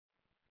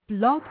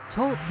Blog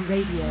Talk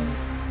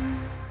Radio.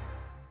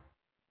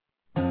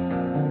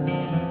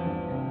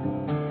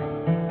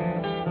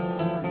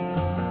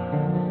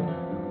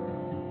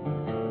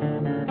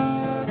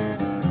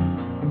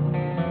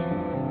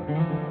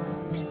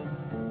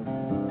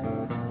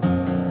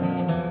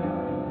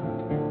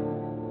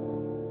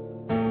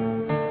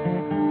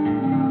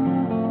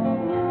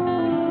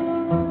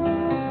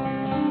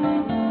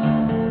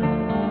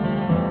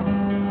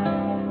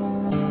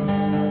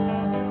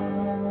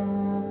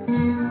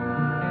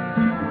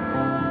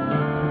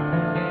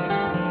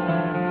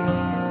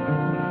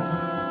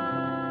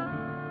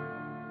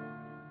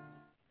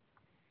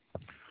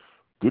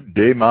 Good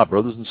day, my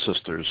brothers and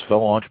sisters,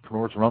 fellow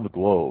entrepreneurs around the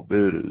globe.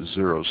 It is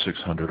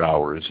 0600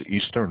 hours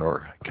Eastern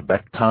or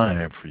Quebec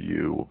time for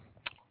you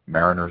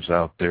mariners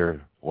out there,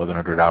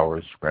 1100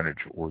 hours Greenwich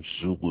or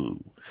Zulu.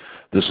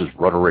 This is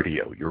Rudder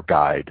Radio, your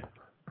guide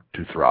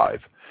to thrive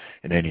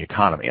in any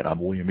economy. And I'm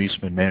William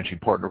Eastman, Managing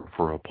Partner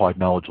for Applied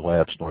Knowledge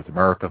Labs North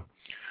America.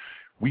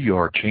 We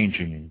are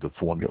changing the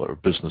formula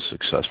of business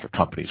success for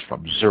companies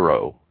from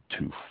 0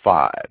 to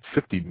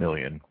 50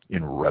 million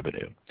in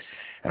revenue.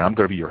 And I'm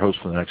going to be your host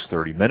for the next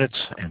 30 minutes,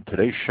 and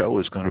today's show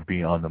is going to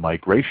be on the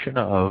migration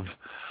of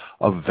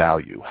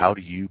value. How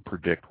do you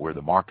predict where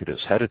the market is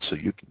headed so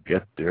you can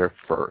get there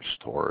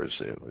first? Or as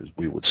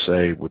we would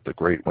say with the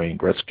great Wayne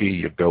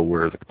Gretzky, you go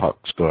where the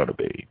puck's going to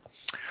be.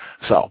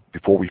 So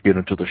before we get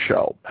into the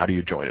show, how do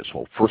you join us?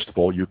 Well, first of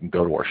all, you can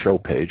go to our show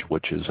page,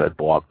 which is at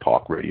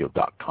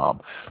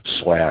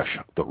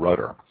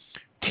blogtalkradio.com/therudder,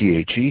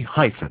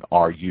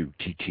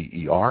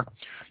 THE-RUTTER.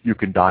 You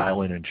can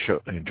dial in and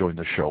join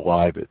the show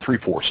live at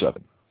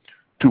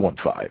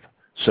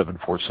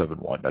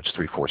 347-215-7471. That's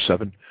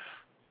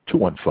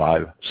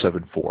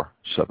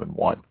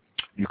 347-215-7471.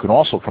 You can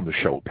also, from the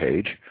show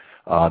page,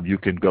 you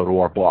can go to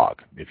our blog.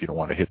 If you don't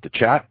want to hit the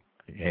chat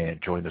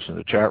and join us in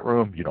the chat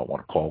room, you don't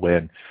want to call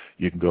in,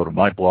 you can go to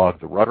my blog,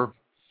 The Rudder,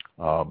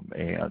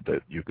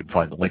 and you can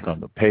find the link on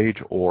the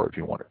page, or if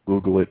you want to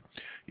Google it,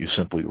 you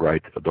simply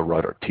write The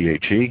Rudder,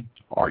 THERUTTER,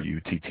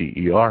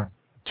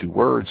 2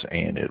 words,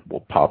 and it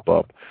will pop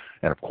up.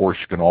 And of course,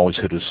 you can always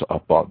hit us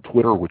up on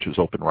Twitter, which is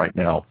open right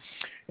now.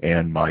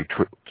 And my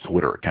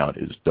Twitter account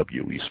is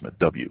W.Eastman,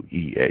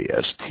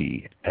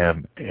 WEASTMAN.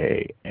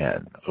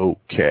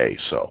 Okay,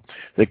 so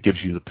that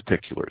gives you the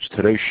particulars.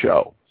 Today's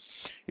show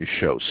is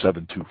show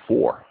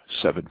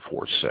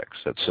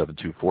 724-746. That's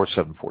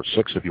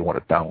 724-746 if you want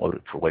to download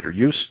it for later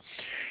use.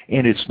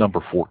 And it's number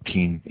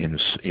 14 in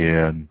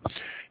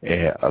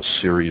a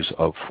series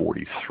of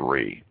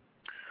 43.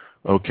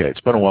 Okay, it's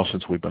been a while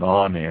since we've been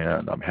on,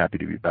 and I'm happy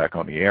to be back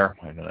on the air.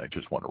 And I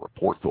just want to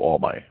report to all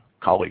my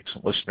colleagues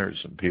and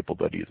listeners and people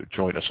that either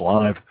join us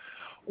live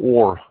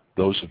or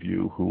those of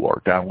you who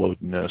are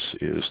downloading this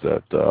is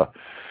that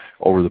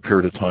over the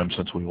period of time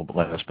since we've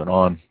last been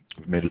on,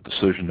 we've made a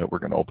decision that we're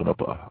going to open up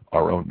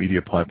our own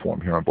media platform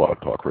here on Blog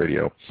Talk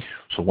Radio.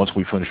 So once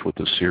we finish with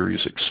this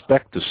series,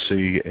 expect to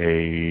see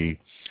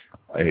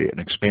an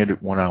expanded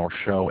 1-hour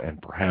show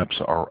and perhaps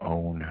our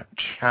own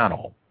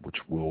channel, which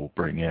will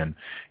bring in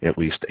at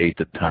least 8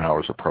 to 10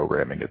 hours of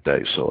programming a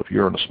day. So if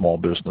you're in a small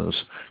business,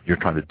 you're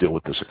trying to deal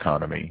with this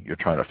economy, you're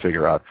trying to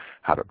figure out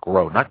how to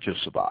grow, not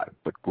just survive,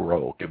 but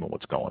grow given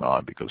what's going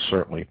on, because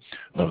certainly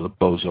none of the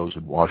bozos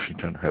in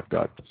Washington have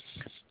got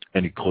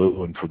any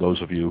clue. And for those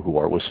of you who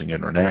are listening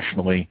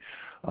internationally,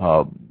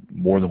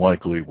 more than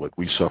likely what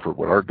we suffer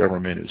with our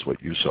government is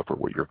what you suffer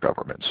with your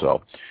government.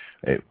 So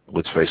hey,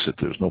 let's face it,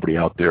 there's nobody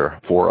out there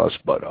for us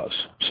but us.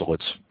 So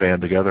let's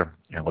band together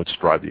and let's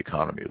drive the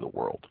economy of the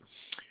world.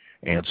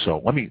 And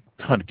so let me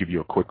kind of give you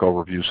a quick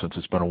overview since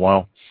it's been a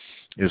while,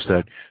 is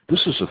that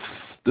this is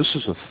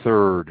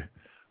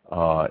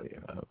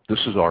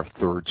our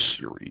third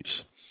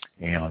series.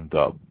 And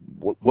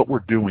what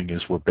we're doing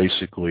is we're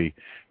basically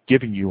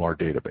giving you our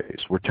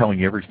database. We're telling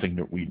you everything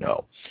that we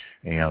know.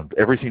 And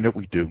everything that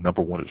we do,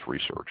 number one, is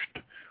researched.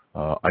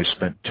 I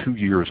spent 2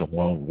 years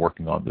alone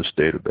working on this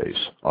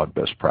database on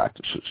best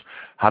practices.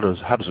 How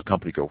does a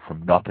company go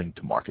from nothing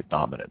to market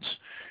dominance?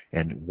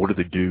 And what do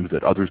they do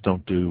that others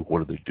don't do? What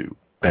do they do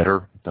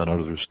better than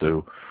others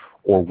do?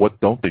 Or what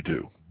don't they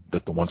do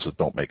that the ones that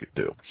don't make it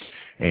do?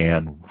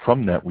 And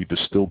from that, we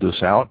distilled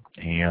this out,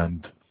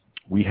 and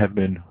we have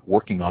been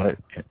working on it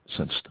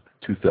since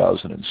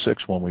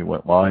 2006 when we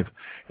went live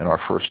in our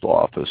first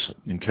office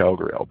in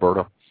Calgary,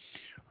 Alberta,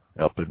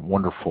 up in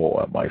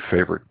wonderful, my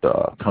favorite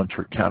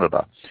country,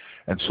 Canada.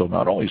 And so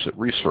not only is it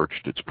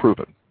researched, it's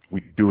proven. We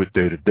do it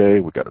day to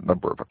day. We've got a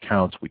number of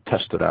accounts. We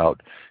test it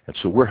out. And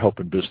so we're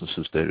helping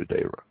businesses day to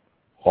day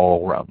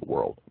all around the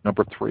world.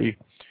 Number 3,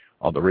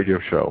 on the radio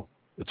show,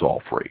 it's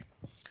all free.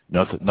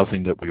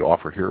 Nothing that we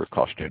offer here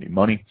costs you any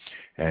money,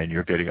 and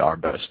you're getting our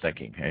best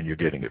thinking, and you're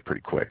getting it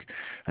pretty quick.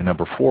 And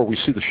number 4, we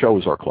see the show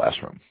as our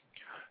classroom.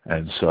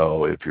 And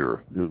so if you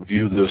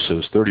view this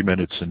as 30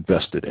 minutes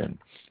invested in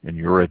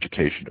your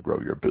education to grow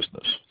your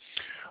business.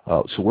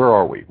 So where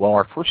are we? Well,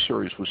 our first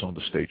series was on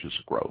the stages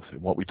of growth.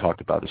 And what we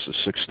talked about is the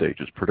 6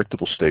 stages,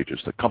 predictable stages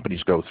that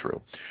companies go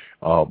through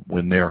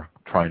when they're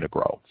trying to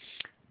grow.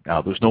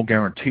 Now, there's no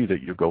guarantee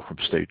that you go from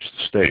stage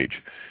to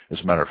stage.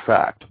 As a matter of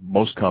fact,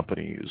 most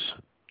companies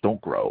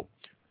don't grow.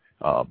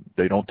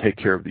 They don't take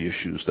care of the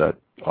issues that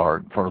are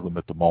in front of them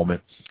at the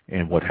moment,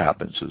 and what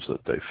happens is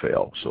that they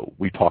fail. So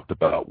we talked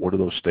about what are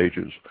those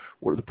stages,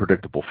 what are the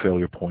predictable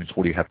failure points,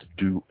 what do you have to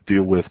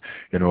deal with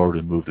in order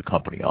to move the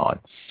company on.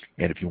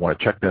 And if you want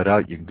to check that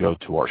out, you can go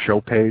to our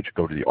show page,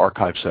 go to the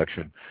archive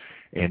section,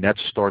 and that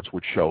starts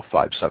with show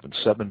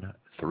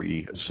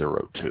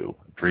 577302.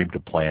 Dream to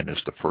Plan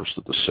is the first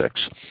of the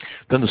 6.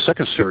 Then the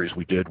second series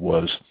we did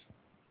was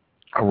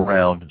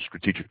around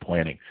strategic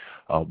planning.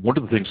 One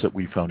of the things that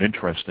we found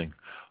interesting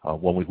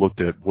when we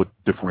looked at what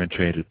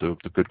differentiated the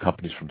good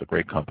companies from the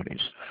great companies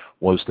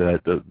was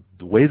that the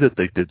way that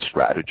they did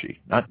strategy,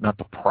 not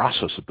the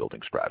process of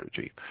building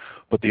strategy,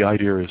 but the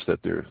idea is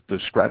that the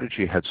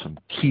strategy had some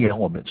key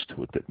elements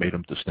to it that made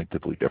them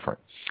distinctively different.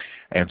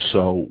 And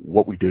so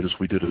what we did is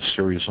we did a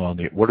series on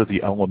what are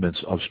the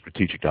elements of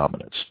strategic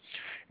dominance.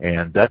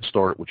 And that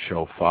started with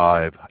show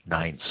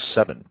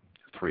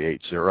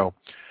 597380.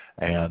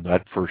 And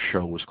that first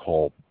show was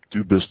called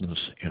Do Business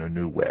in a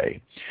New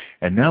Way.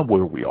 And now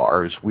where we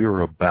are is we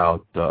are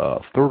about a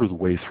third of the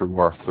way through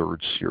our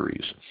third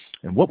series.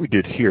 And what we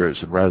did here is,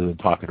 rather than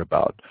talking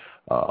about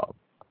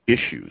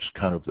issues,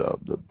 kind of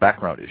the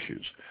background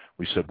issues,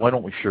 we said, why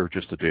don't we share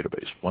just a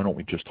database? Why don't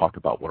we just talk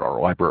about what our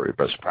library of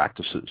best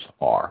practices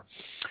are?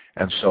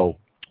 And so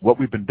what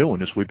we've been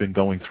doing is we've been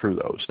going through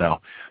those.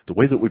 Now, the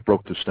way that we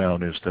broke this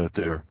down is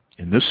that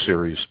in this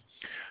series,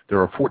 there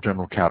are 4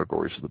 general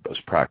categories of the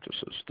best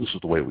practices. This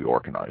is the way we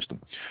organized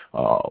them.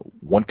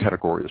 One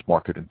category is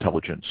market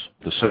intelligence.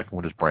 The second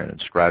one is brand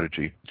and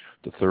strategy.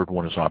 The third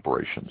one is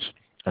operations.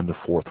 And the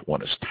fourth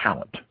one is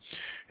talent.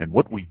 And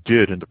what we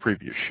did in the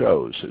previous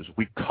shows is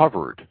we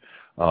covered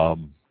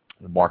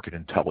the market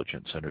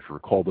intelligence. And if you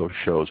recall those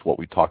shows, what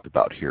we talked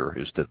about here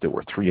is that there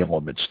were 3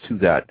 elements to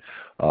that.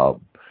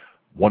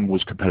 One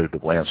was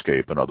competitive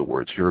landscape. In other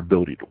words, your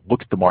ability to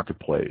look at the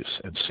marketplace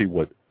and see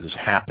what is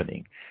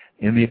happening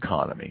in the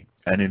economy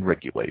and in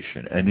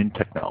regulation and in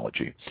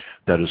technology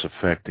that is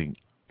affecting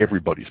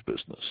everybody's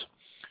business.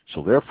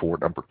 So therefore,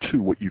 number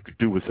 2, what you could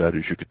do with that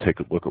is you could take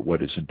a look at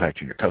what is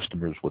impacting your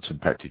customers, what's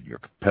impacting your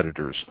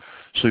competitors,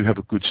 so you have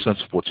a good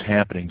sense of what's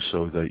happening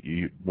so that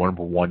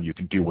number 1, you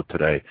can deal with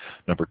today.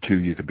 Number 2,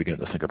 you can begin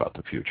to think about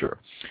the future.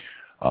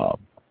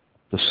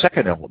 The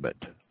second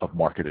element of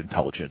market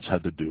intelligence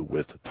had to do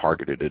with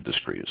targeted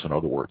industries. In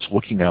other words,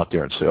 looking out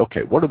there and say,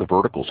 okay, what are the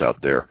verticals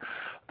out there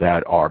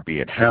that are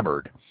being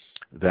hammered,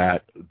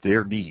 that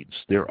their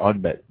needs, their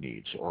unmet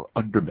needs or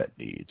undermet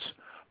needs,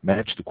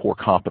 match the core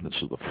competence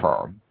of the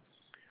firm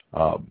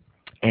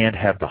and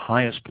have the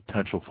highest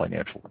potential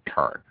financial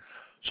return.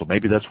 So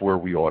maybe that's where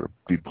we ought to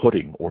be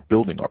putting or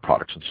building our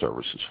products and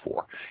services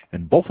for.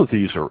 And both of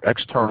these are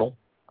external.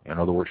 In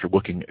other words, you're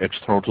looking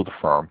external to the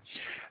firm,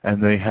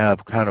 and they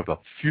have kind of a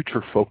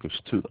future focus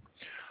to them.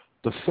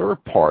 The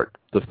third part,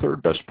 the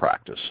third best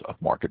practice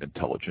of market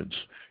intelligence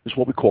is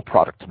what we call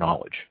product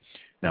knowledge.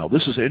 Now,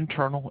 this is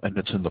internal and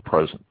it's in the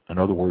present. In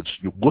other words,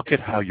 you look at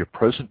how your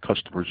present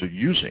customers are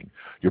using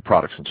your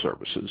products and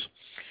services,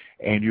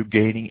 and you're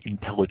gaining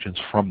intelligence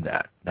from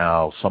that.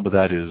 Now, some of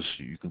that is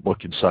you can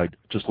look inside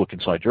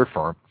your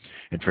firm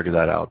and figure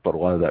that out, but a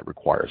lot of that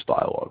requires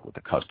dialogue with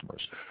the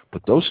customers.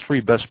 But those 3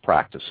 best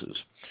practices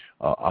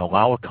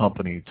allow a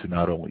company to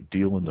not only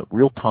deal in the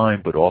real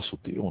time, but also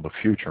deal in the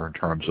future in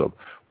terms of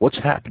what's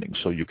happening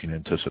so you can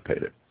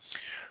anticipate it.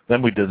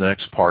 Then we did the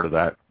next part of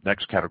that,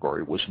 next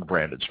category was in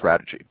brand and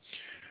strategy.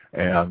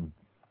 And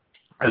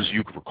as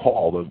you can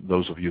recall,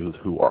 those of you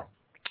who are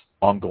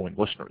ongoing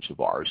listeners of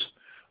ours,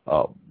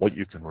 what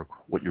you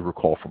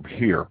recall from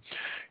here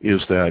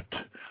is that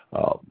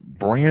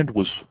brand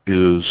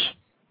is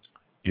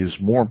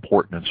more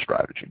important than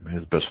strategy. Maybe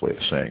the best way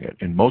of saying it.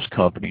 In most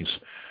companies,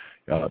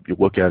 you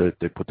look at it,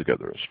 they put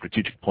together a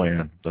strategic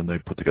plan, then they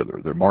put together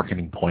their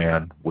marketing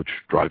plan, which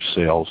drives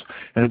sales,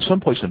 and in some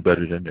place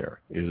embedded in there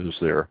is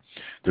their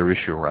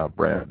issue around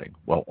branding.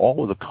 Well,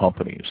 all of the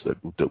companies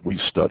that we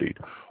studied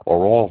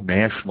are all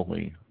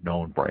nationally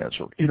known brands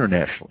or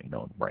internationally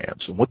known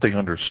brands, and what they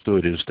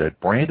understood is that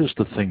brand is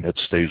the thing that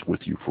stays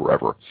with you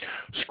forever.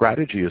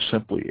 Strategy is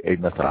simply a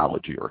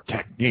methodology or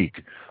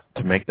technique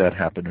to make that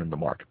happen in the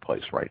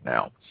marketplace right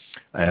now.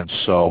 And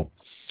so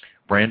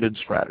brand and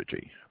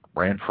strategy.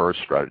 Brand first,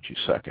 strategy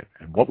second.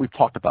 And what we've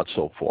talked about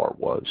so far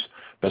was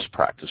best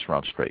practice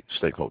around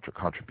stakeholder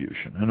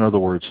contribution. In other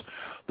words,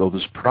 though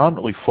this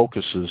predominantly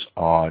focuses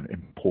on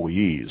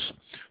employees,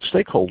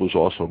 stakeholders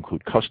also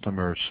include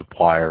customers,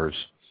 suppliers,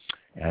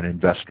 and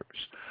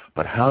investors.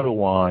 But how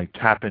do I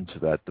tap into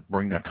that to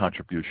bring that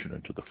contribution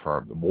into the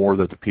firm? The more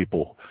that the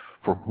people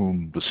for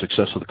whom the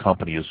success of the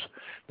company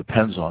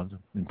depends on,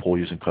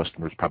 employees and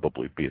customers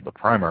probably being the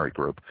primary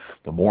group,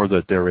 the more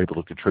that they're able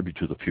to contribute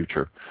to the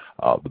future,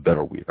 the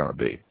better we're going to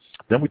be.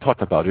 Then we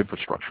talked about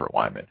infrastructure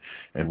alignment.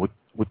 And what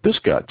this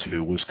got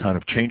to was kind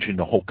of changing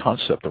the whole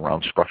concept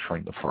around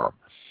structuring the firm,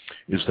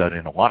 is that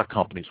in a lot of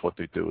companies what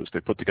they do is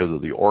they put together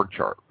the org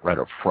chart right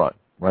up front,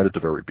 right at the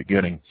very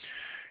beginning,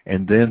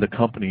 and then the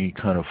company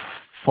kind of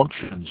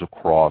functions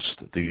across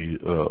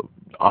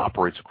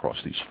operates across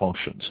these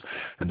functions.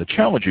 And the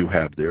challenge you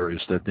have there is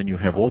that then you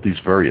have all these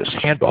various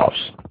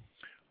handoffs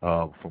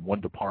from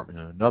one department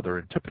to another,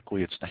 and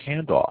typically it's the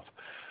handoff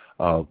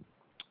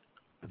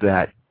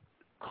that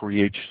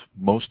creates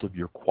most of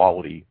your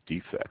quality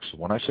defects. So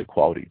when I say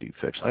quality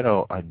defects,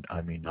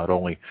 I mean not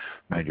only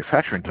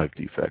manufacturing type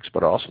defects,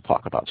 but I also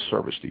talk about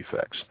service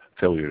defects,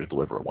 failure to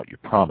deliver on what you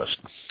promised.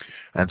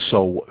 And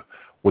so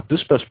what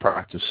this best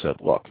practice said,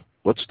 look,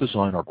 let's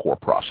design our core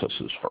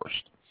processes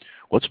first.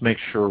 Let's make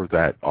sure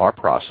that our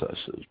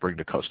processes bring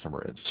the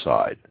customer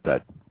inside,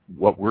 that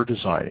what we're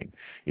designing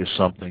is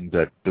something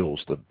that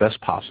builds the best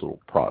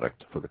possible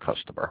product for the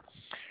customer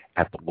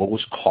at the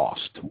lowest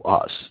cost to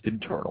us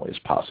internally as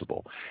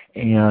possible,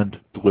 and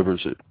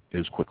delivers it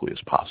as quickly as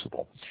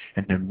possible.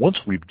 And then once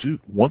we've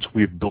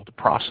built the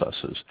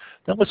processes,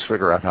 then let's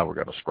figure out how we're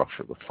going to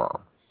structure the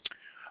firm.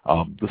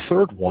 The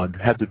third one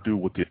had to do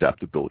with the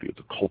adaptability of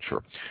the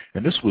culture,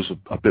 and this was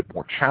a bit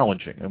more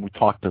challenging. And we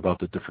talked about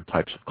the different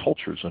types of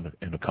cultures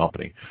in a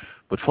company,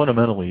 but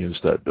fundamentally is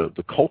that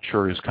the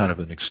culture is kind of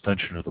an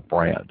extension of the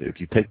brand.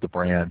 If you take the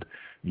brand,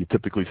 you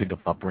typically think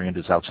about brand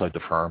as outside the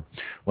firm.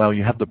 Well,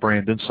 you have the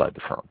brand inside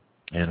the firm,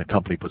 and a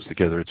company puts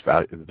together its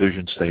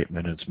vision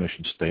statement and its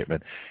mission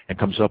statement and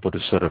comes up with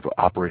a set of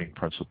operating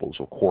principles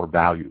or core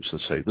values that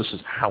say this is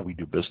how we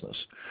do business,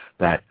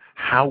 that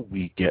how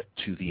we get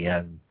to the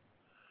end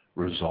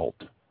result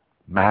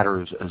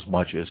matters as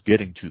much as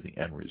getting to the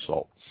end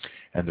result.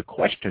 And the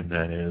question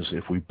then is,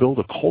 if we build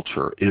a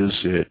culture, is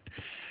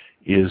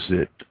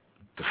it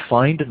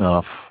defined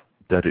enough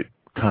that it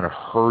kind of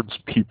herds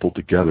people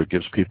together,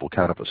 gives people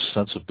kind of a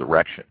sense of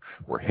direction?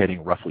 We're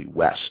heading roughly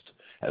west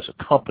as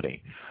a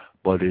company,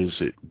 but is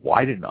it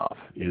wide enough?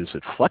 Is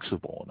it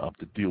flexible enough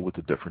to deal with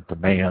the different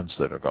demands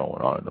that are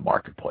going on in the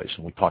marketplace?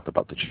 And we talked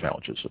about the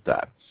challenges of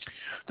that.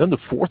 Then the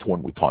fourth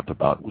one we talked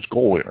about was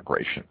goal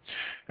integration.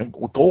 And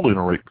what goal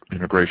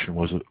integration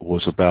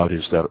was about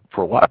is that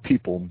for a lot of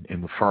people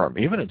in the firm,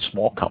 even in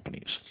small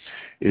companies,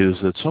 is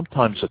that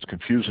sometimes it's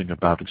confusing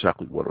about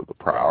exactly what are the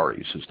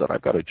priorities. Is that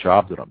I've got a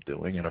job that I'm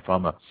doing, and if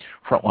I'm a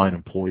frontline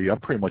employee,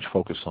 I'm pretty much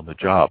focused on the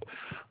job.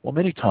 Well,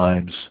 many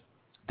times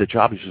the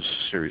job is just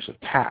a series of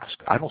tasks.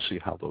 I don't see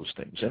how those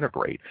things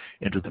integrate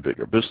into the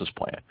bigger business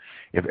plan.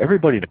 If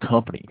everybody in the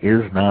company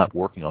is not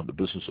working on the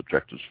business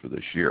objectives for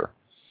this year,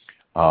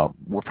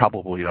 we're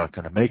probably not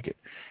going to make it.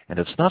 And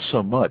it's not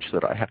so much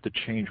that I have to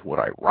change what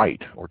I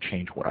write or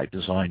change what I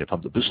design if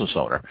I'm the business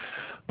owner,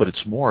 but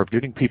it's more of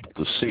getting people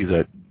to see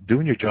that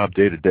doing your job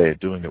day to day and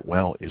doing it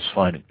well is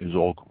fine, is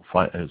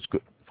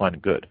fine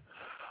and good.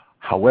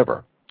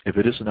 However, if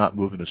it is not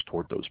moving us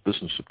toward those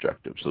business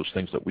objectives, those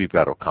things that we've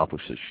got to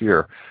accomplish this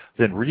year,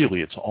 then really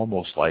it's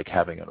almost like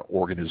having an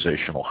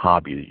organizational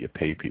hobby that you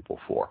pay people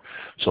for.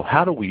 So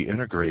how do we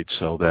integrate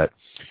so that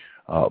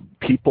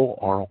people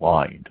are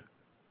aligned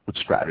with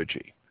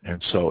strategy?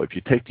 And so if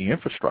you take the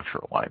infrastructure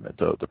alignment,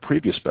 the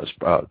previous best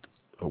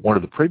one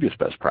of the previous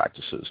best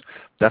practices,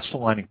 that's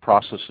aligning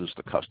processes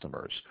to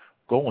customers.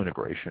 Goal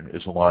integration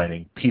is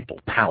aligning people,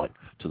 talent,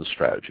 to the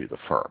strategy of the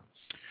firm.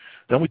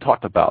 Then we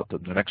talked about,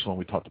 the next one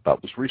we talked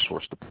about was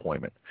resource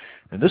deployment.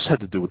 And this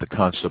had to do with the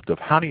concept of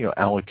how do you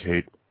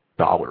allocate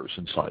dollars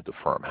inside the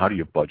firm? How do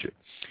you budget?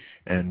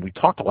 And we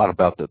talked a lot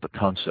about the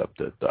concept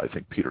that I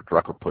think Peter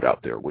Drucker put out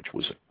there, which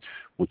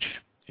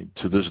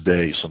to this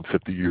day, some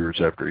 50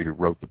 years after he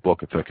wrote the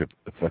book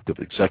Effective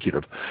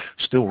Executive,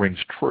 still rings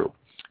true.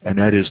 And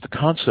that is the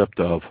concept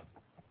of,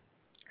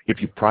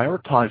 if you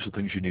prioritize the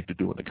things you need to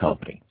do in the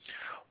company,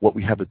 what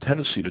we have a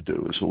tendency to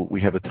do is we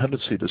have a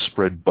tendency to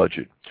spread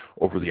budget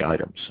over the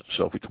items.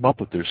 So if we come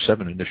up with there's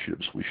 7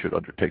 initiatives we should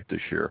undertake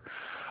this year,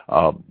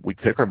 we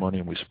take our money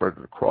and we spread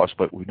it across,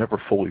 but we never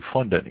fully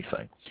fund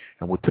anything.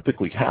 And what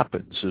typically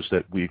happens is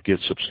that we get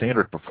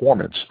substandard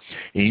performance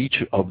in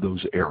each of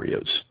those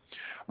areas,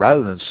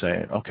 rather than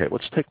saying, okay,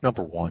 let's take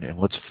number 1 and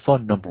let's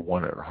fund number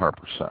 1 at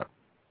 100%.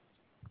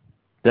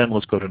 Then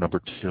let's go to number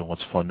 2 and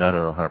let's fund that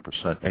at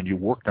 100%. And you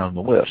work down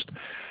the list.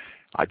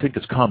 I think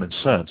it's common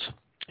sense.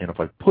 And if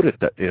I put it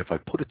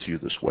to you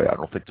this way, I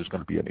don't think there's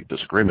going to be any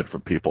disagreement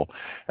from people.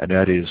 And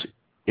that is,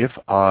 if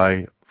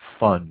I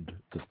fund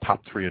the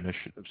top 3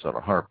 initiatives at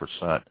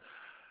 100%,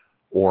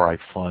 or I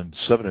fund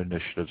 7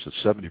 initiatives at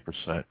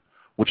 70%,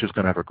 which is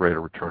going to have a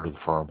greater return to the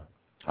firm,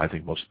 I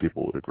think most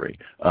people would agree.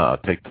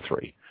 Take the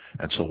 3.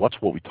 And so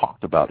what we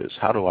talked about is,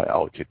 how do I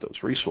allocate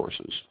those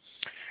resources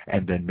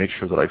and then make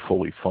sure that I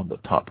fully fund the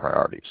top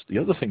priorities? The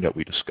other thing that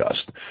we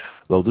discussed,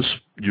 though this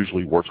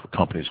usually works with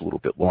companies a little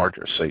bit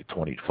larger, say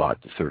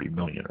 25 to 30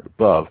 million or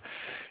above,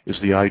 is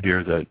the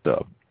idea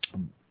that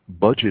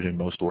budget in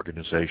most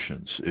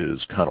organizations is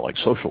kind of like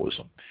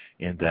socialism,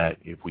 in that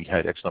if we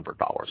had X number of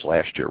dollars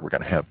last year, we're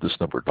going to have this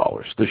number of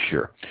dollars this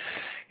year.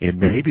 And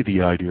maybe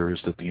the idea is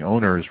that the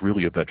owner is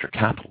really a venture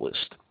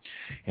capitalist,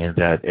 and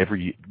that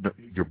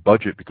your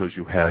budget, because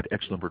you had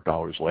X number of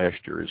dollars last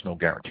year, is no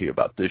guarantee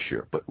about this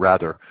year, but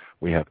rather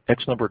we have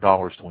X number of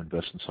dollars to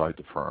invest inside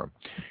the firm.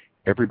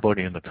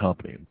 Everybody in the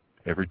company,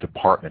 every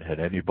department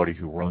had anybody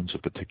who runs a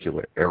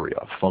particular area,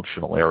 a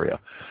functional area,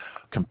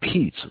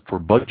 competes for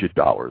budget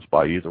dollars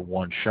by either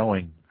one,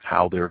 showing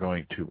how they're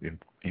going to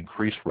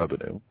increase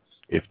revenue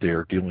if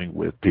they're dealing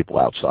with people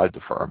outside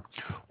the firm,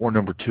 or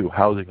number two,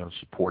 how are they going to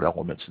support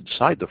elements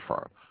inside the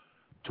firm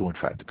to in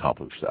fact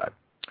accomplish that.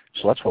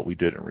 So that's what we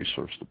did in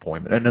resource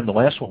deployment. And then the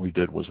last one we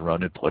did was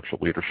around intellectual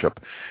leadership.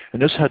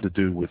 And this had to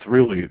do with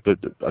really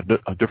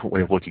a different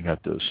way of looking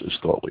at this is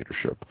thought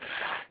leadership.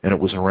 And it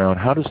was around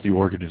how does the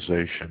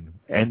organization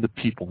and the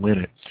people in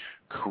it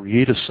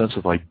create a sense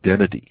of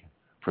identity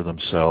for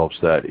themselves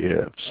that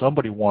if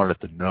somebody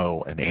wanted to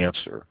know an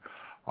answer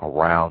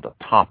around a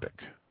topic,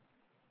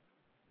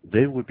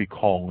 they would be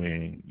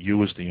calling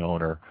you as the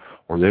owner,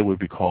 or they would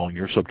be calling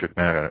your subject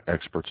matter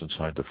experts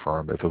inside the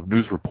firm. If a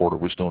news reporter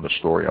was doing a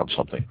story on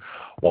something,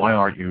 why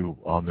aren't you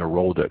on their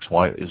Rolodex?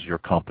 Why is your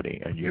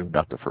company and you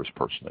not the first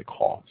person they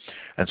call?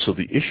 And so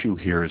the issue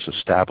here is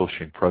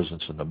establishing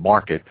presence in the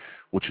market,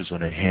 which is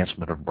an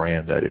enhancement of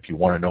brand that if you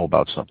want to know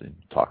about something,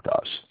 talk to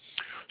us.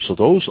 So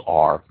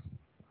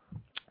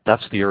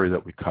that's the area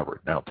that we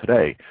covered. Now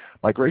today,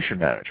 migration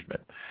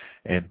management.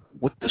 And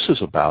what this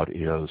is about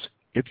is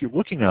if you're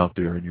looking out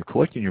there and you're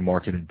collecting your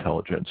market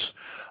intelligence,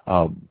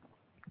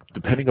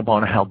 depending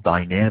upon how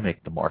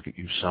dynamic the market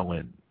you sell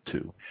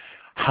into,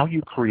 how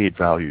you create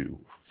value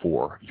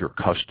for your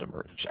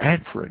customers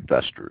and for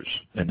investors.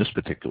 In this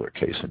particular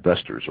case,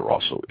 investors are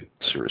also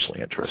seriously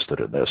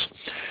interested in this.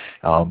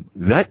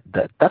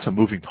 That's a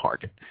moving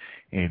target.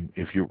 And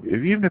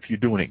even if you're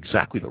doing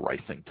exactly the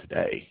right thing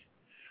today,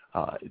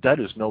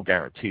 that is no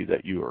guarantee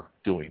that you are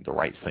doing the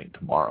right thing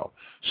tomorrow.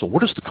 So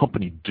what does the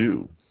company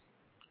do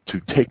to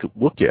take a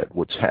look at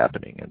what's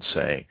happening and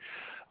say,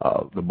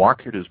 the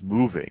market is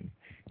moving,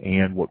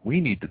 and what we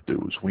need to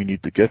do is we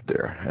need to get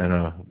there.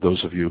 And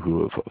those of you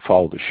who have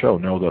followed the show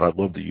know that I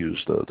love to use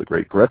the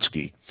great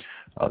Gretzky.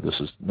 This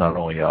is not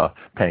only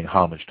paying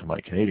homage to my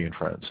Canadian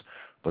friends,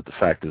 but the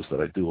fact is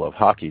that I do love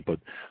hockey. But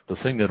the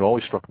thing that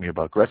always struck me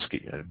about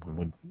Gretzky, and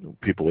when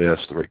people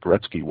asked the great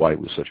Gretzky why he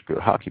was such a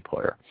good hockey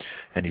player,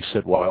 and he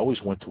said, well, I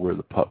always went to where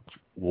the puck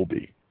will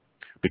be.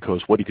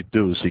 Because what he could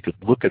do is he could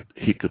look at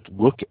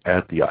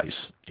the ice,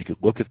 he could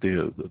look at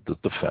the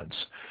fence,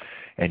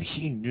 and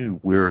he knew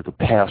where the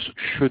pass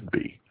should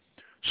be,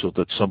 so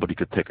that somebody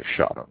could take a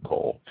shot on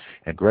goal.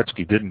 And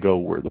Gretzky didn't go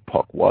where the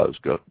puck was.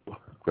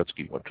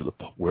 Gretzky went to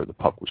where the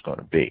puck was going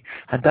to be,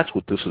 and that's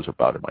what this is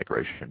about in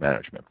migration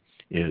management: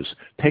 is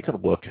taking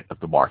a look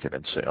at the market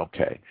and say,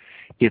 okay,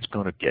 it's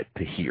going to get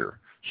to here,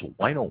 so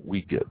why don't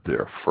we get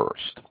there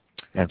first?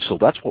 And so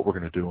that's what we're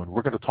going to do, and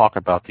we're going to talk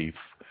about the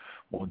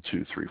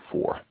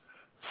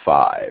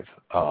 5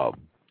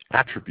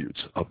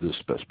 attributes of this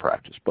best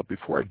practice. But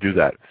before I do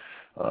that,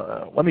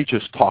 let me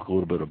just talk a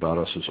little bit about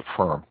us as a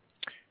firm.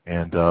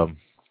 And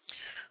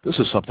this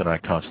is something I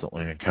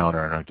constantly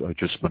encounter, and I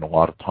just spend a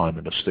lot of time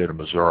in the state of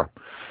Missouri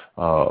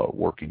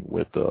working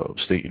with the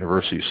state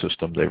university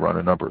system. They run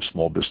a number of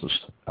small business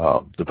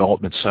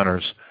development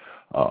centers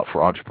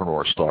for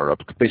entrepreneur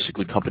startups,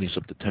 basically companies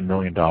up to $10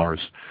 million.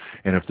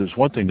 And if there's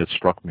one thing that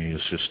struck me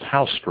is just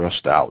how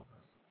stressed out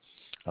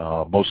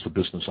most of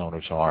the business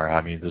owners are. I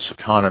mean, this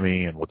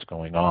economy and what's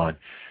going on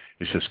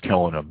is just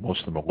killing them. Most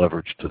of them are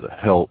leveraged to the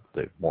hilt.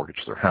 They've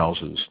mortgaged their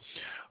houses.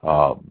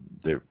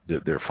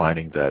 They're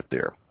finding that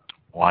their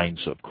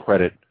lines of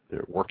credit,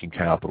 their working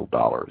capital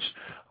dollars,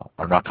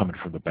 are not coming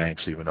from the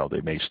banks, even though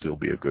they may still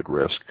be a good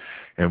risk.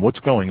 And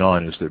what's going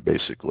on is they're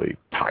basically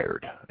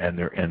tired, and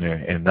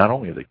not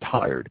only are they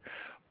tired,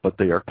 but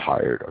they are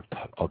tired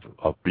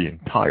of being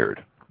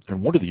tired.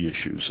 And one of the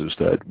issues is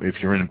that if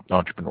you're an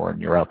entrepreneur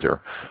and you're out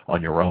there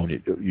on your own,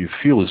 you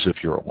feel as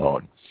if you're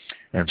alone.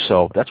 And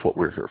so that's what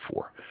we're here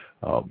for.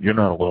 You're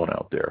not alone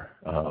out there.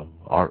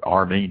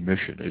 Our main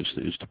mission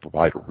is to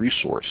provide a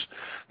resource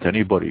to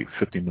anybody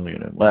 50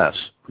 million and less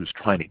who's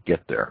trying to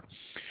get there.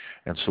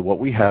 And so what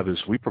we have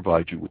is we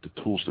provide you with the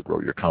tools to grow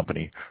your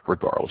company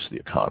regardless of the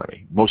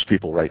economy. Most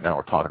people right now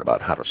are talking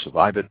about how to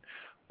survive it.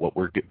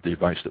 The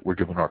advice that we're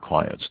giving our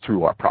clients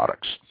through our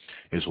products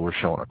is we're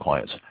showing our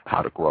clients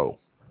how to grow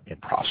and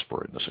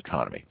prosper in this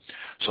economy.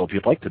 So if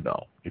you'd like to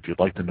know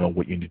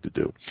what you need to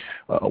do,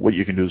 what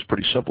you can do is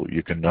pretty simple.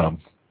 You can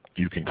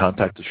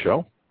contact the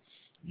show.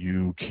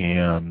 You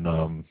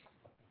can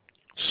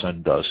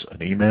send us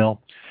an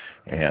email,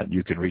 and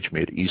you can reach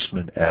me at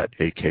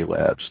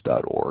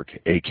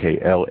eastman@aklabs.org,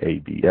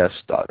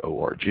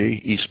 aklabs.org,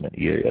 Eastman,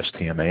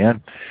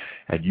 EASTMAN,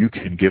 and you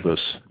can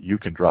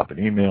drop an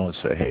email and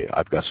say, hey,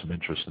 I've got some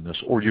interest in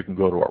this, or you can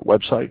go to our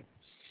website,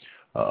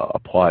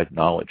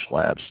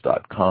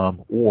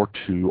 appliedknowledgelabs.com, or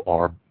to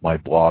my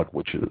blog,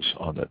 which is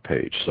on that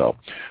page. So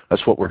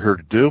that's what we're here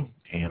to do.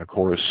 And of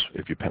course,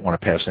 if you want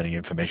to pass any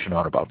information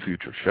on about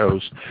future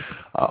shows,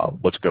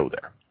 let's go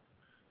there.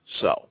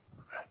 So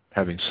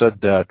having said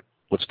that,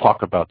 let's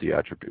talk about the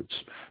attributes,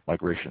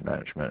 migration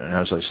management. And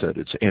as I said,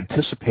 it's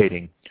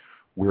anticipating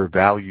where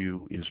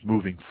value is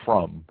moving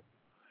from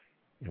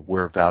and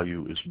where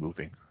value is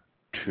moving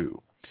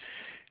to.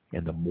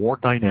 And the more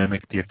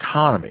dynamic the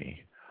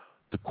economy,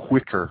 the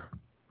quicker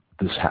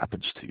this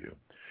happens to you.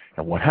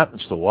 And what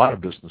happens to a lot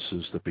of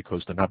businesses that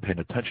because they're not paying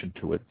attention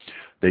to it,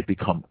 they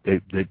become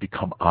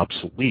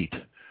obsolete,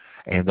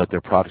 and that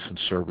their products and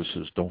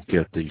services don't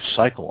get the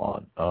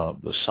cycle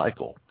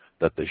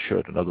that they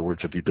should. In other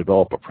words, if you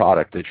develop a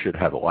product, it should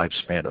have a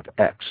lifespan of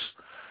X.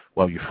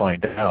 Well, you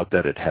find out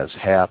that it has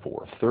half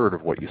or a third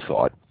of what you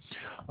thought,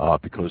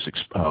 because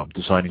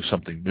designing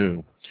something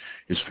new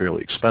is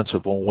fairly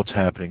expensive. Well, what's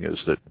happening is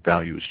that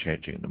value is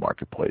changing in the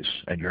marketplace,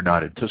 and you're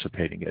not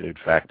anticipating it. In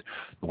fact,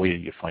 the way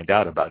you find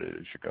out about it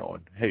is you're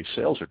going, hey,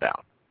 sales are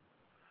down.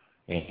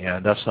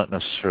 And that's not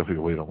necessarily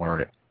the way to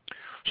learn it.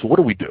 So what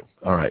do we do?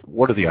 All right,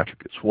 what are the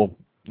attributes? Well,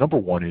 number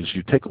one is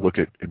you take a look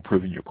at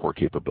improving your core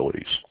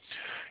capabilities.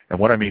 And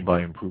what I mean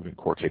by improving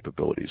core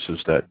capabilities is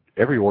that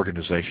every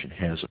organization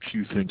has a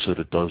few things that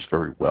it does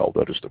very well.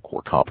 That is the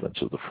core competence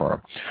of the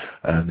firm.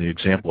 And the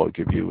example I'll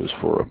give you is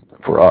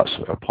for us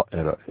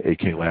at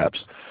AK Labs.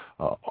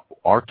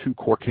 Our two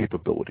core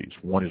capabilities,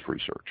 one is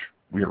research.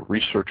 We are a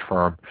research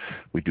firm.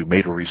 We do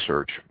meta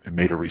research, and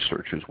meta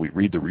research is we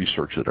read the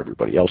research that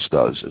everybody else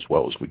does, as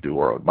well as we do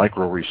our own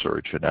micro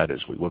research, and that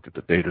is we look at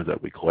the data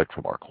that we collect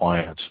from our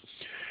clients,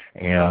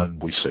 and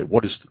we say,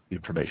 what is the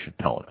information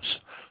telling us?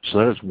 So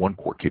that is one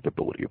core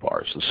capability of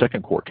ours. The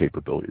second core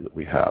capability that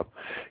we have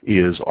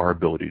is our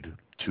ability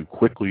to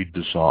quickly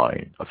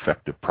design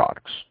effective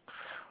products.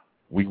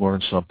 We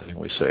learn something and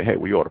we say, hey,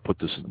 we ought to put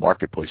this in the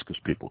marketplace because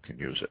people can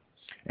use it.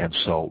 And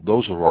so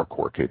those are our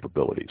core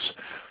capabilities.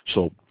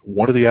 So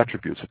one of the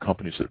attributes of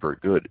companies that are very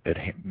good at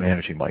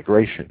managing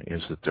migration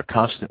is that they're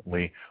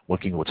constantly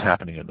looking at what's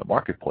happening in the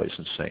marketplace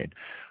and saying,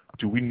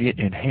 do we need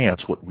to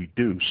enhance what we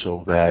do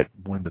so that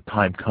when the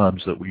time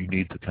comes that we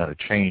need to kind of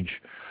change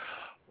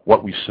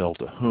what we sell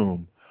to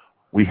whom,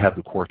 we have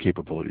the core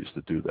capabilities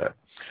to do that.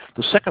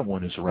 The second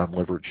one is around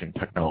leveraging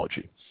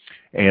technology.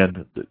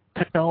 And the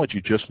technology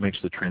just makes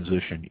the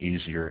transition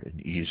easier and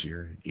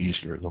easier and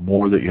easier. The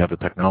more that you have a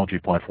technology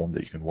platform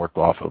that you can work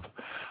off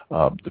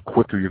of, the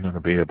quicker you're going to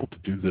be able to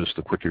do this,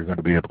 the quicker you're going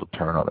to be able to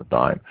turn on a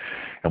dime.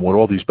 And what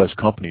all these best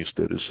companies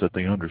did is that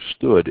they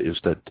understood is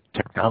that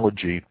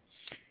technology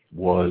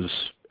was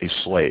a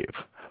slave,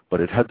 but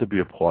it had to be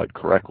applied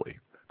correctly.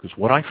 Because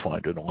what I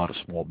find in a lot of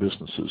small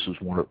businesses is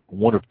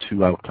one of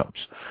two outcomes.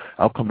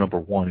 Outcome number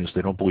one is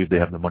they don't believe they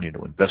have the money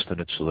to invest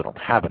in it, so they don't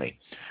have any.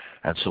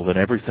 And so then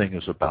everything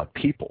is about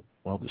people.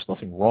 Well, there's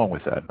nothing wrong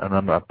with that, and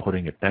I'm not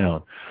putting it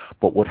down.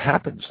 But what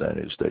happens then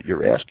is that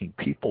you're asking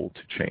people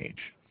to change,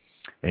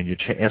 and you're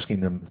asking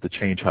them to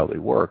change how they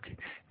work.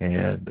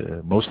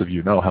 And most of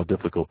you know how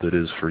difficult it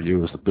is for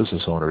you as the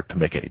business owner to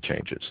make any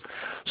changes.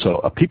 So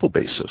a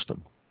people-based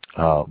system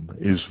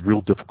is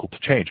real difficult to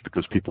change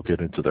because people get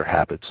into their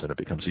habits and it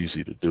becomes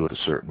easy to do it a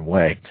certain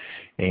way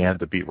and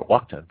to be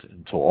reluctant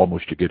until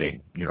almost you're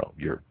getting,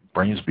 your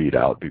brains beat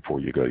out before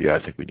you go, yeah,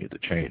 I think we need to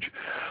change.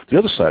 The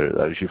other side of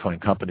that is you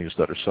find companies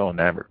that are so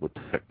enamored with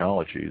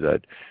technology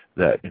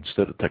that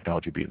instead of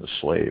technology being the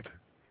slave,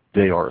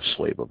 they are a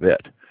slave of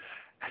it.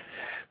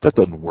 That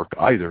doesn't work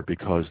either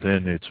because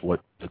then it's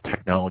what the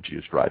technology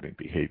is driving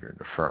behavior in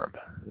the firm.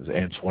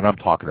 And so what I'm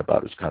talking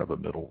about is kind of a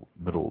middle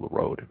of the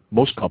road.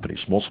 Most companies,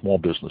 small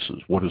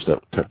businesses, what does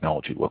that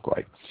technology look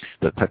like?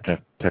 That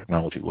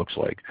technology looks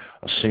like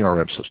a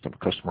CRM system,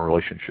 a customer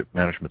relationship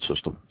management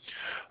system,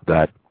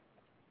 that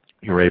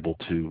you're able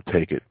to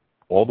take it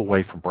all the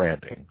way from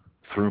branding,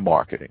 through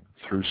marketing,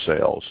 through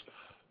sales,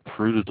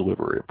 through the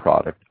delivery of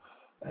product,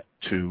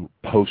 to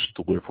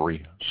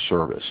post-delivery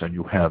service, and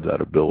you have that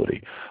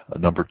ability.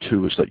 Number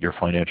two is that your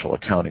financial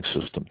accounting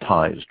system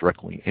ties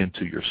directly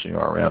into your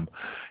CRM,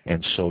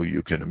 and so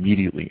you can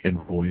immediately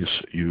invoice,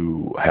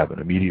 you have an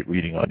immediate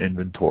reading on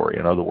inventory.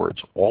 In other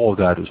words, all of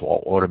that is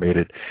all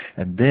automated,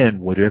 and then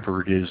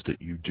whatever it is that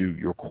you do,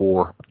 your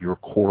core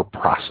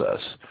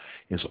process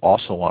is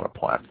also on a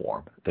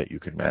platform that you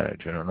can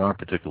manage. And in our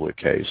particular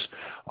case,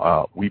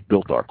 we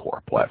built our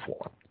core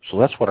platform. So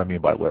that's what I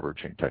mean by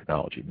leveraging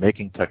technology,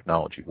 making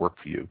technology work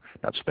for you,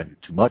 not spending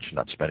too much,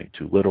 not spending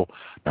too little,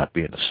 not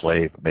being a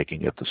slave,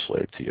 making it the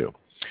slave to you.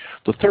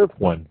 The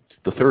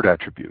third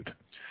attribute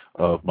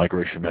of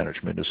migration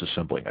management is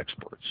assembling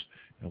experts.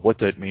 And what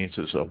that means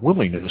is a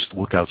willingness to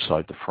look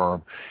outside the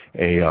firm,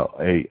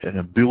 an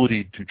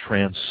ability to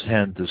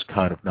transcend this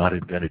kind of not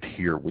invented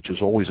here, which is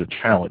always a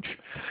challenge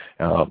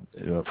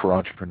for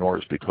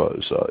entrepreneurs,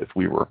 because if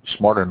we were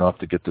smart enough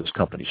to get this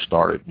company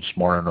started and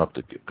smart enough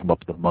to come up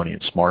with the money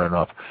and smart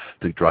enough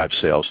to drive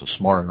sales and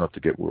smart enough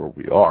to get where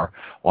we are,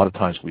 a lot of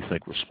times we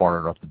think we're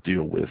smart enough to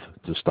deal with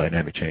this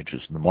dynamic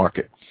changes in the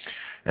market.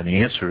 And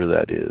the answer to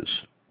that is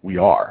we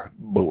are,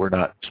 but we're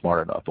not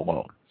smart enough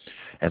alone.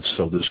 And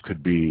so this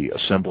could be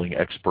assembling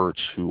experts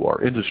who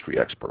are industry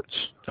experts,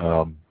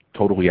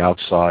 totally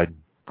outside,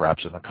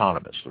 perhaps an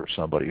economist or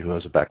somebody who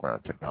has a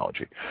background in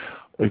technology.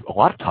 A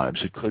lot of times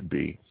it could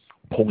be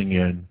pulling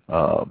in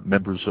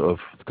members of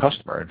the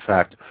customer. In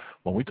fact,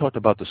 when we talked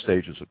about the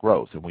stages of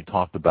growth and we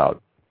talked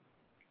about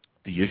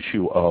the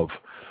issue of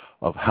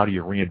of How Do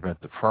You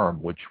Reinvent the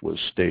Firm, which was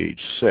stage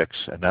 6,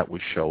 and that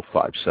was show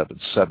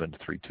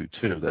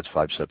 577322. That's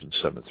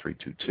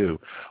 577322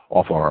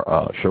 off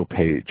our show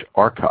page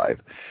archive,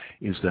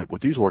 is that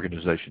what these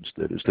organizations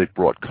did is they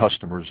brought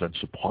customers and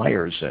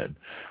suppliers in,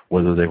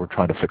 whether they were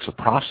trying to fix a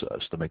process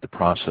to make the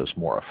process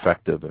more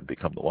effective and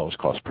become the lowest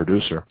cost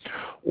producer,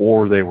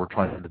 or they were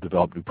trying to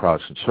develop new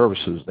products and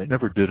services. They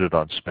never did it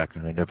on spec,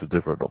 and they never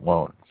did it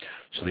alone.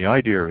 So the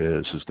idea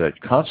is that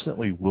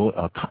constantly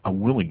a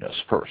willingness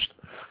first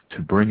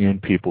to bring in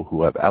people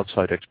who have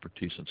outside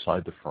expertise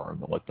inside the firm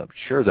and let them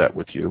share that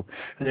with you,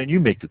 and then you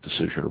make the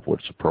decision of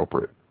what's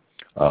appropriate.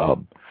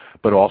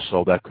 But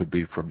also that could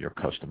be from your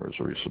customers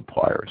or your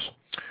suppliers.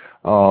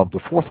 The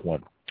fourth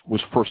one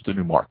was first to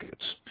new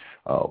markets.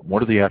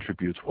 One of the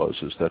attributes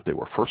is that they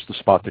were first to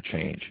spot the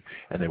change,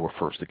 and they were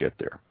first to get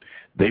there.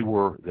 They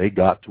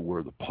got to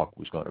where the puck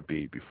was going to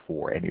be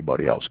before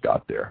anybody else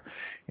got there.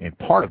 And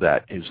part of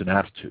that is an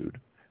attitude,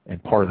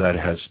 and part of that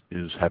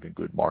is having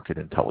good market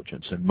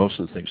intelligence, and most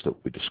of the things that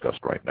we discussed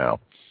right now.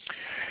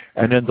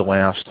 And then the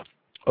last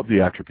of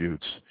the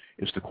attributes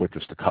is the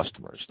quickest to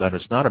customers. That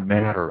is not a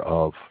matter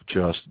of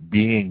just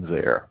being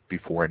there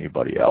before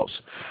anybody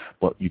else,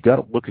 but you got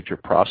to look at your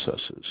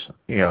processes,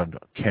 and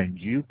can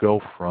you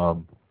go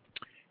from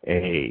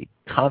a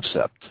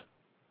concept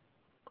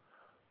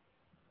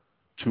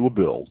to a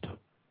build,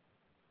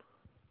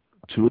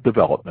 to a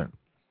development,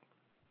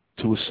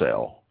 to a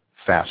sale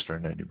faster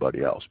than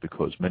anybody else?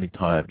 Because many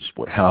times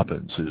what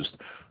happens is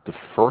the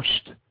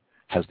first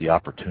has the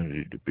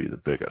opportunity to be the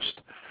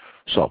biggest.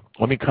 So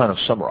let me kind of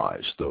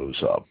summarize those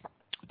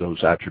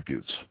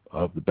attributes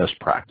of the best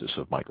practice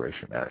of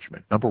migration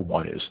management. Number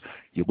one is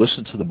you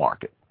listen to the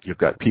market. You've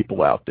got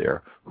people out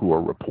there who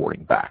are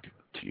reporting back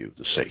to you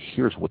to say,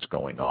 here's what's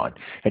going on.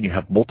 And you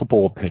have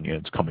multiple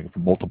opinions coming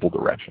from multiple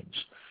directions.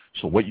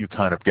 So what you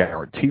kind of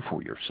guarantee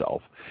for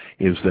yourself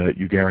is that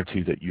you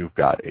guarantee that you've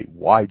got a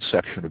wide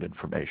section of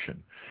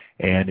information,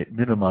 and it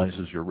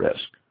minimizes your risk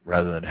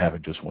rather than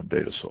having just one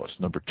data source.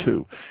 Number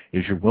two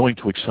is you're willing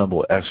to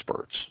assemble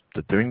experts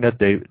to bring that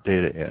data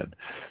in,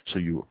 so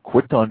you're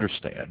quick to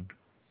understand,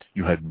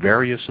 you have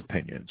various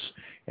opinions,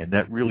 and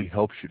that really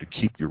helps you to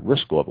keep your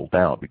risk level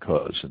down,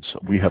 because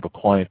we have a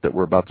client that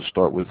we're about to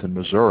start with in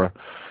Missouri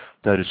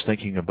that is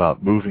thinking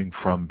about moving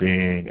from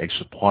being a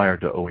supplier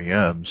to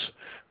OEMs,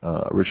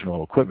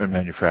 original equipment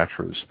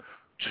manufacturers,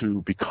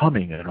 to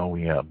becoming an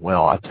OEM.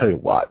 Well, I tell you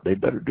what, they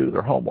better do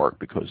their homework,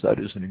 because that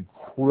is an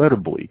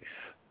incredibly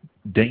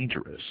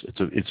dangerous.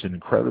 It's an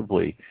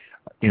incredibly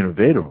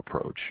innovative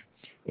approach,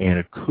 and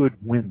it could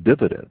win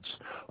dividends.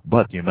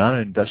 But the amount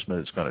of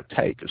investment it's going to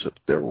take is, if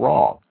they're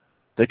wrong,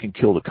 they can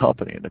kill the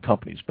company, and the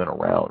company's been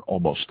around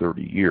almost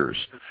 30 years.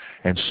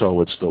 And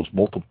so it's those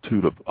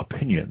multitude of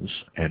opinions,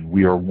 and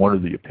we are one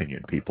of the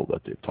opinion people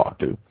that they've talked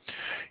to,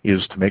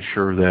 is to make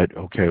sure that,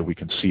 okay, we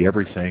can see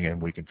everything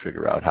and we can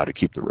figure out how to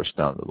keep the risk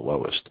down to the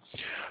lowest.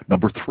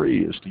 Number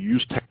three is to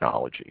use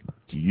technology.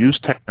 To use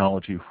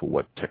technology for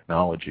what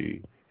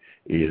technology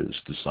is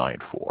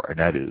designed for, and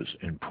that is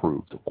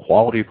improve the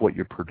quality of what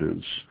you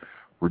produce,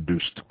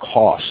 reduce the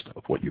cost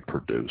of what you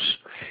produce,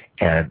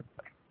 and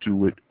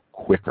do it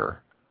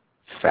quicker,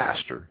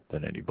 faster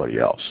than anybody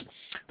else.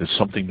 It's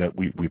something that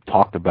we've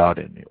talked about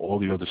in all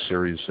the other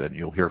series, and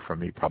you'll hear from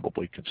me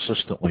probably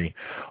consistently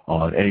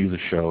on any of the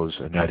shows,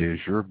 and that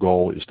is your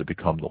goal is to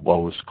become the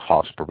lowest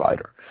cost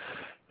provider.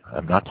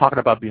 I'm not talking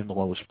about being the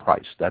lowest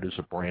price. That is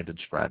a brand and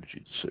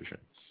strategy decision.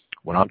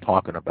 What I'm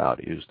talking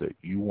about is that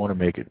you want to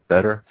make it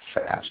better,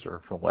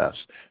 faster, for less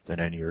than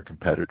any of your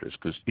competitors.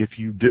 Because if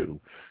you do,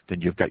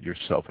 then you've got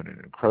yourself in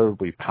an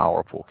incredibly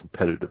powerful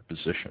competitive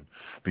position.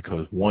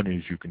 Because one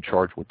is you can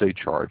charge what they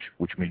charge,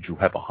 which means you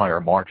have a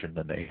higher margin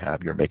than they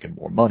have. You're making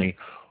more money.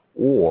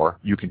 Or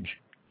you can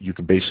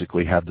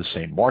basically have the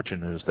same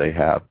margin as they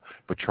have,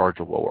 but charge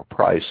a lower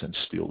price and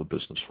steal the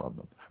business from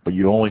them. But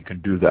you only can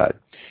do that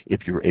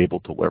if you're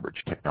able to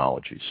leverage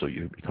technology, so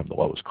you become the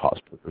lowest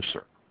cost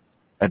producer.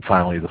 And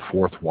finally, the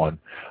fourth one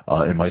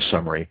in my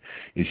summary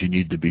is you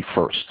need to be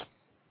first.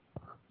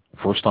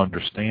 First to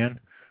understand,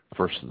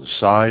 first to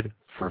decide,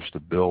 first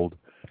to build,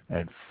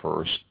 and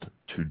first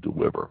to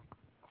deliver.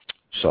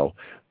 So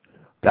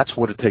that's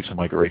what it takes in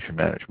migration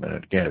management.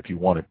 And again, if you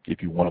want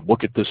to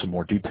look at this in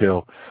more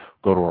detail,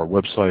 go to our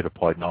website,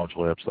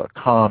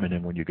 appliedknowledgelabs.com, and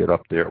then when you get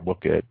up there,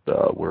 look at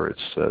where it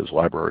says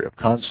Library of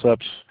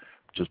Concepts.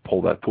 Just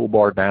pull that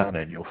toolbar down,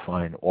 and you'll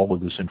find all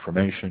of this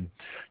information.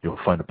 You'll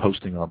find a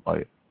posting on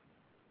my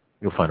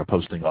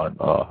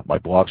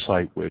blog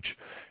site, which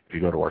if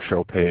you go to our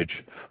show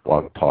page,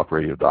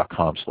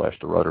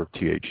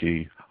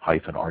 blogtalkradio.com/DeRutter,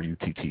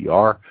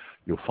 THE-RUTTR,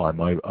 you'll find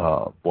my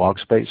blog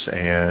space,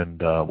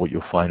 and what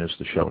you'll find is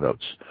the show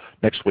notes.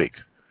 Next week's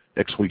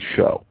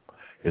show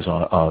is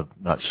on,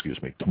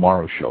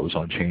 tomorrow's show is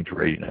on change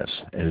readiness,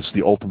 and it's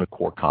the ultimate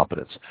core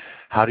competence.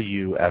 How do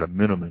you, at a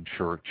minimum,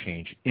 ensure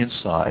change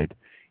inside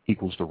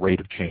equals the rate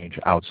of change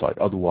outside?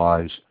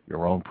 Otherwise,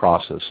 your own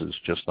processes,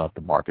 just not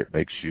the market,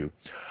 makes your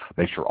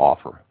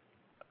offer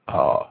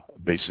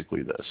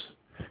basically this,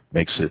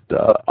 makes it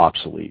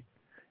obsolete.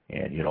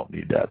 and you don't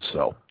need that.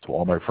 So to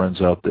all my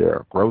friends out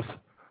there, growth,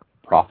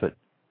 profit,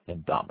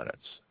 and dominance.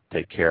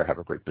 Take care. Have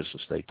a great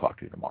business day. Talk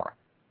to you tomorrow.